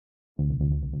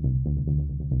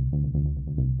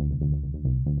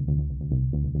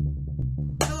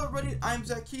Hello everybody, I'm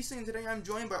Kiesling, and today I'm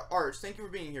joined by Art. Thank you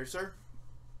for being here, sir.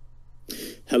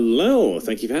 Hello,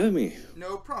 thank you for having me.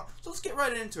 No problem. So let's get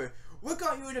right into it. What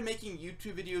got you into making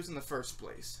YouTube videos in the first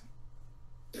place?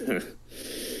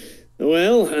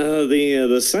 Well,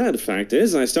 the sad fact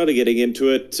is I started getting into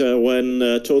it when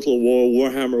Total War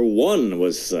Warhammer 1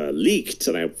 was leaked,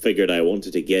 and I figured I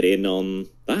wanted to get in on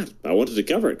that. I wanted to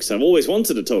cover it, because I've always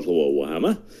wanted a Total War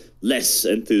Warhammer. Less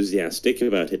enthusiastic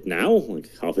about it now, like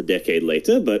half a decade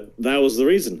later, but that was the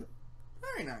reason.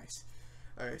 Very nice.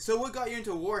 Alright, so what got you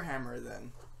into Warhammer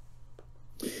then?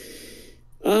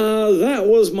 That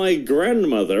was my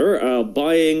grandmother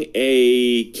buying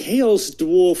a Chaos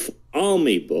Dwarf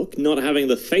Army book, not having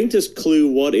the faintest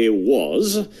clue what it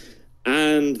was,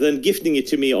 and then gifting it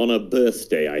to me on a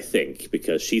birthday, I think,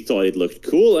 because she thought it looked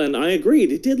cool, and I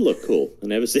agreed, it did look cool.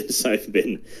 And ever since I've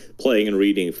been playing and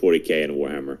reading 40k and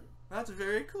Warhammer. That's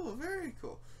very cool, very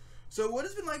cool. So what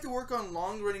has it been like to work on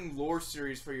long-running lore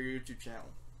series for your YouTube channel?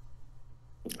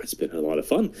 It's been a lot of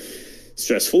fun.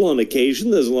 Stressful on occasion.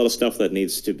 There's a lot of stuff that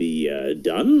needs to be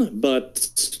done,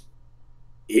 but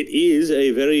it is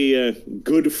a very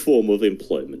good form of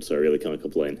employment, so I really can't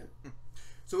complain.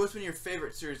 So what's been your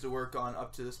favorite series to work on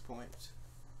up to this point?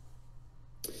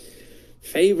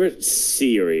 Favorite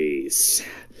series?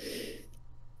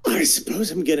 I suppose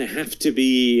I'm gonna have to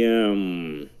be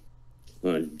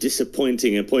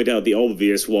disappointing and point out the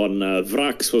obvious one.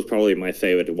 Vrax was probably my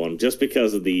favorite one, just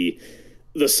because of the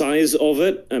size of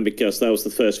it, and because that was the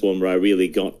first one where I really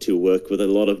got to work with a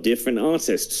lot of different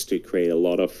artists to create a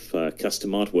lot of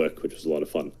custom artwork, which was a lot of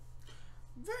fun.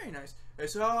 Very nice. Okay,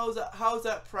 so how's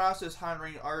that process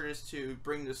hiring artists to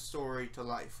bring the story to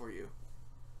life for you?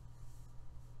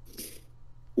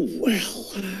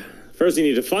 Well, first you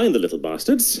need to find the little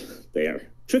bastards. They are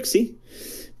tricksy.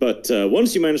 But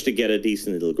once you manage to get a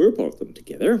decent little group of them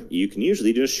together, you can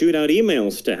usually just shoot out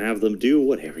emails to have them do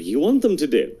whatever you want them to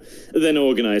do. Then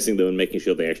organizing them and making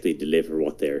sure they actually deliver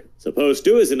what they're supposed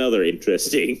to is another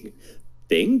interesting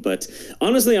thing. But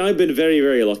honestly, I've been very,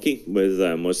 very lucky with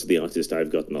most of the artists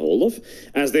I've gotten a hold of,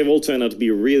 as they've all turned out to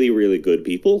be really, really good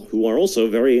people who are also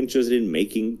very interested in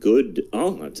making good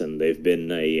art, and they've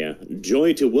been a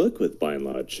joy to work with by and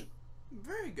large.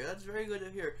 Very good. That's very good to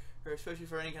hear. Especially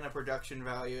for any kind of production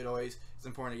value, it always is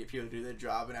important to get people to do their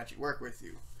job and actually work with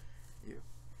you.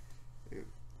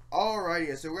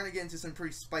 Alrighty, so we're going to get into some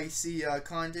pretty spicy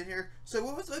content here. So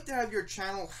what was it like to have your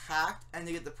channel hacked and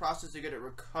to get the process to get it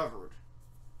recovered?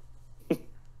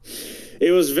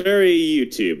 It was very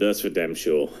YouTube, that's for damn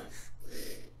sure.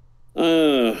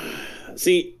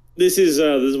 See, this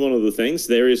is one of the things.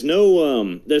 There's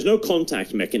no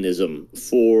contact mechanism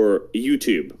for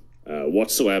YouTube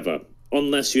whatsoever,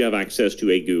 unless you have access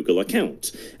to a Google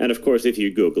account. And of course, if your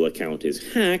Google account is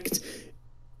hacked,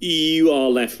 you are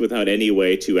left without any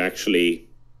way to actually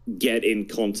get in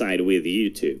contact with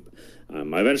YouTube.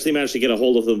 I eventually managed to get a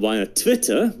hold of them via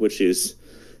Twitter, which is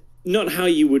not how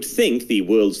you would think the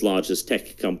world's largest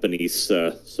tech company's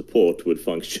support would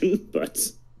function, but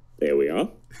there we are.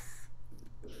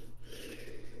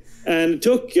 And it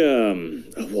took,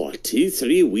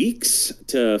 2-3 weeks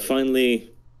to finally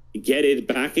get it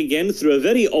back again through a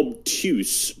very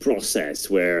obtuse process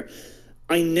where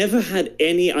I never had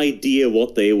any idea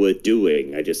what they were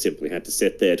doing. I just simply had to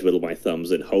sit there, twiddle my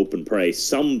thumbs, and hope and pray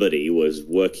somebody was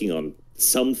working on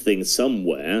something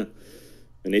somewhere.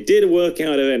 And it did work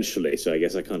out eventually, so I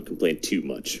guess I can't complain too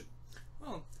much.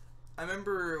 Well, I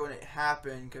remember when it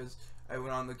happened, because I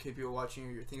went on the people watching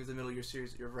your thing in the middle of your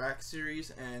series, your Vrax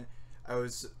series, and I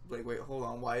was like, wait, hold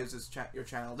on, why is this your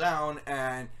channel down?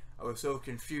 And I was so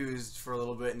confused for a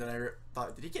little bit, and then I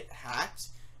thought, did he get hacked?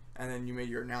 And then you made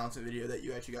your announcement video that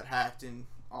you actually got hacked and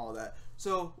all of that.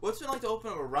 So, what's it like to open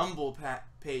up a Rumble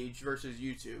page versus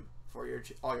YouTube for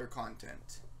all your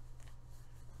content?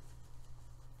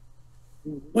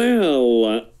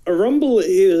 Well, Rumble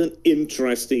is an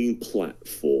interesting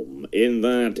platform in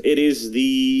that it is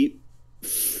the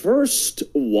first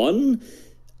one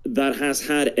that has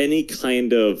had any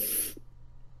kind of,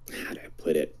 how do I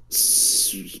put it,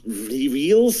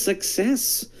 real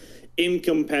success in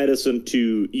comparison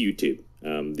to YouTube.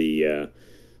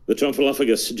 The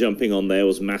Trumfalophagus jumping on there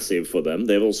was massive for them.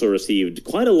 They've also received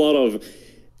quite a lot of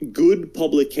good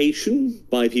publication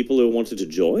by people who wanted to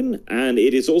join, and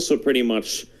it is also pretty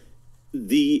much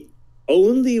the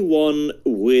only one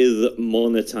with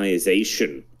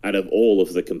monetization out of all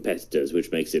of the competitors,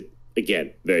 which makes it,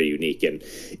 again, very unique and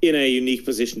in a unique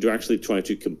position to actually try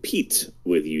to compete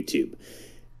with YouTube.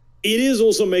 It is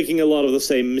also making a lot of the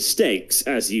same mistakes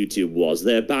as YouTube was.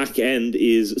 Their back end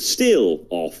is still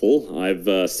awful.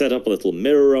 I've set up a little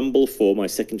mirror rumble for my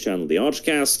second channel, The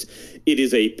Archcast. It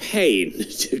is a pain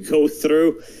to go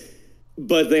through,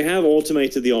 but they have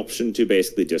automated the option to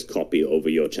basically just copy over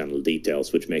your channel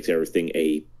details, which makes everything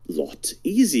a lot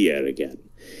easier again.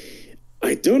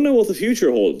 I don't know what the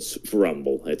future holds for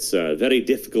Rumble. It's very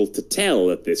difficult to tell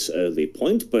at this early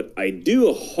point, but I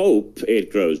do hope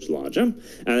it grows larger and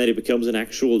that it becomes an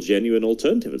actual genuine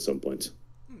alternative at some point.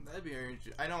 That'd be very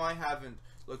interesting. I know I haven't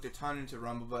looked a ton into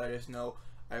Rumble, but I just know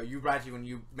you, Bradley, when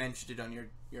you mentioned it on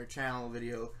your channel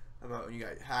video about when you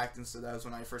got hacked and stuff, that was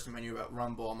when I first time I knew about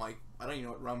Rumble. I'm like, I don't even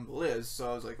know what Rumble is,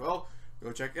 so I was like, well,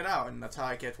 go check it out, and that's how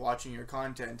I kept watching your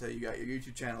content until you got your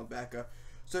YouTube channel back up.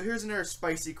 So here's another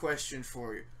spicy question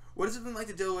for you. What has it been like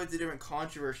to deal with the different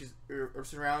controversies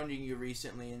surrounding you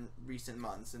recently in recent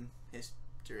months in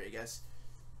history, I guess?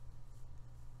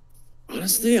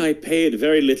 Honestly, I paid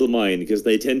very little mind because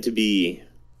they tend to be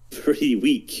pretty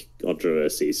weak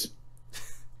controversies.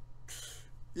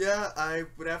 Yeah, I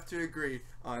would have to agree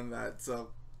on that. So,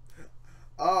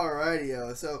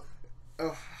 alrighty, so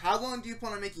how long do you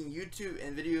plan on making YouTube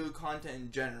and video content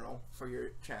in general for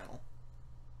your channel?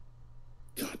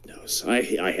 God knows.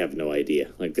 I have no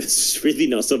idea. Like, this is really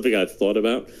not something I've thought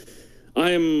about.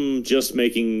 I'm just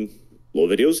making more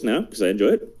videos now because I enjoy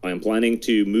it. I'm planning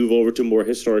to move over to more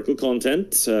historical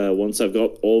content once I've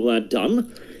got all that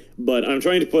done. But I'm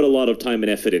trying to put a lot of time and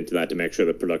effort into that to make sure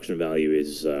the production value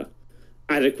is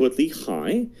adequately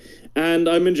high. And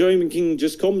I'm enjoying making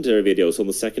just commentary videos on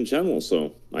the second channel,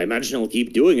 so I imagine I'll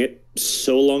keep doing it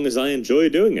so long as I enjoy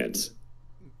doing it.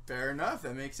 Fair enough.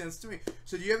 That makes sense to me.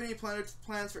 So do you have any plans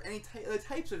for any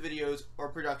types of videos or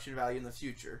production value in the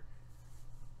future?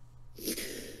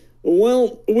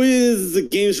 Well, with the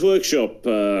Games Workshop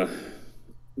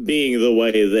being the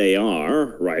way they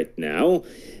are right now,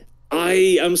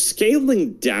 I am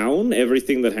scaling down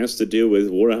everything that has to do with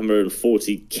Warhammer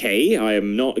 40k. I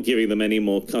am not giving them any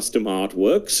more custom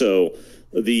artwork, so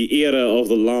the era of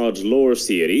the large lore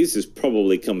series has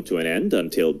probably come to an end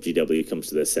until GW comes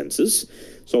to their senses.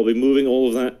 So I'll be moving all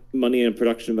of that money and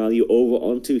production value over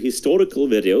onto historical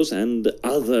videos and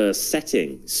other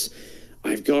settings.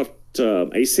 I've got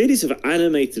a series of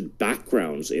animated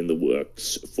backgrounds in the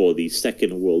works for the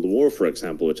Second World War, for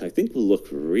example, which I think will look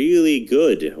really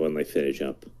good when they finish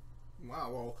up. Wow,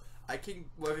 well,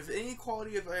 if any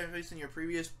quality of based on your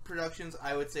previous productions,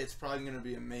 I would say it's probably going to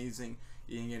be amazing.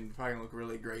 And probably going to look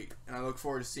really great. And I look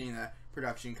forward to seeing that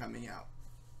production coming out.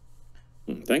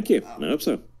 Thank you. I hope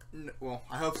so. Well,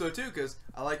 I hope so too, because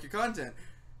I like your content.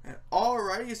 And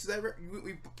alrighty, so that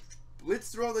we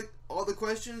blitzed through all the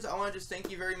questions. I want to just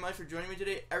thank you very much for joining me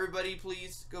today. Everybody,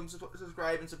 please go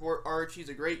subscribe and support Arch. He's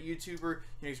a great YouTuber.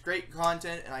 He makes great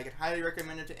content, and I can highly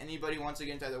recommend it to anybody who wants to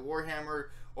get into either Warhammer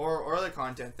or other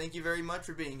content. Thank you very much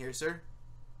for being here, sir.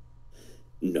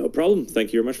 No problem.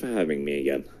 Thank you very much for having me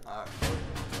again.